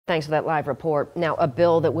Thanks for that live report. Now, a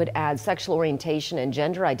bill that would add sexual orientation and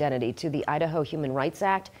gender identity to the Idaho Human Rights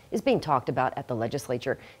Act is being talked about at the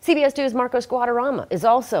legislature. CBS 2's Marcos Guadarrama is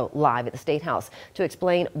also live at the State House to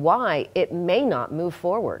explain why it may not move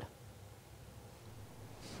forward.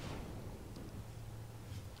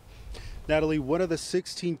 Natalie, one of the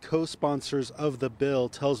 16 co-sponsors of the bill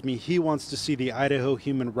tells me he wants to see the Idaho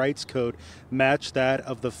Human Rights Code match that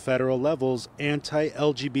of the federal level's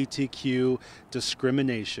anti-LGBTQ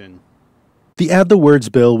discrimination. The Add the Words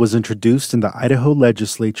bill was introduced in the Idaho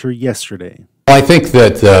legislature yesterday. I think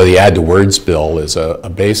that the Add the Words bill is a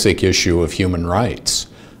basic issue of human rights.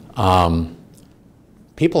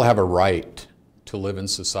 People have a right to live in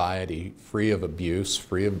society free of abuse,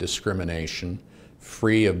 free of discrimination,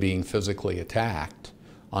 free of being physically attacked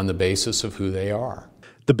on the basis of who they are.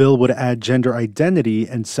 The bill would add gender identity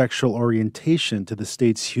and sexual orientation to the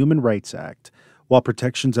state's Human Rights Act. While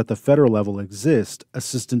protections at the federal level exist,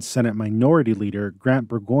 Assistant Senate Minority Leader Grant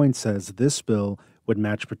Burgoyne says this bill would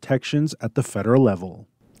match protections at the federal level.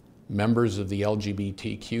 Members of the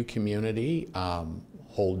LGBTQ community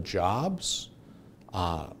hold jobs,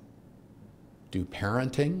 do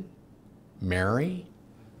parenting, marry,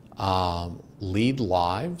 lead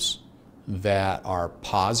lives that are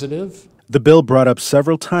positive. The bill, brought up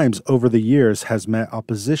several times over the years, has met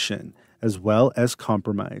opposition as well as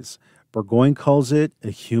compromise. Burgoyne calls it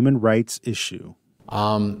a human rights issue.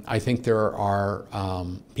 I think there are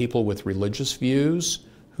people with religious views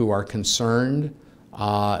who are concerned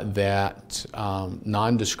that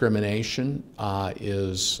non-discrimination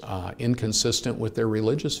is inconsistent with their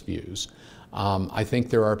religious views. I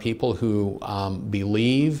think there are people who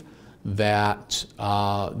believe that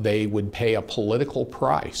they would pay a political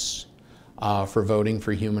price for voting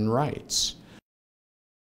for human rights.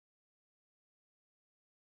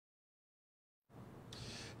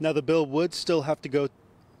 Now the bill would still have to go.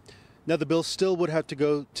 Now the bill still would have to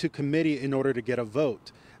go to committee in order to get a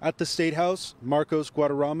vote. At the State House, Marcos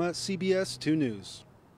Guadarrama, CBS 2 News.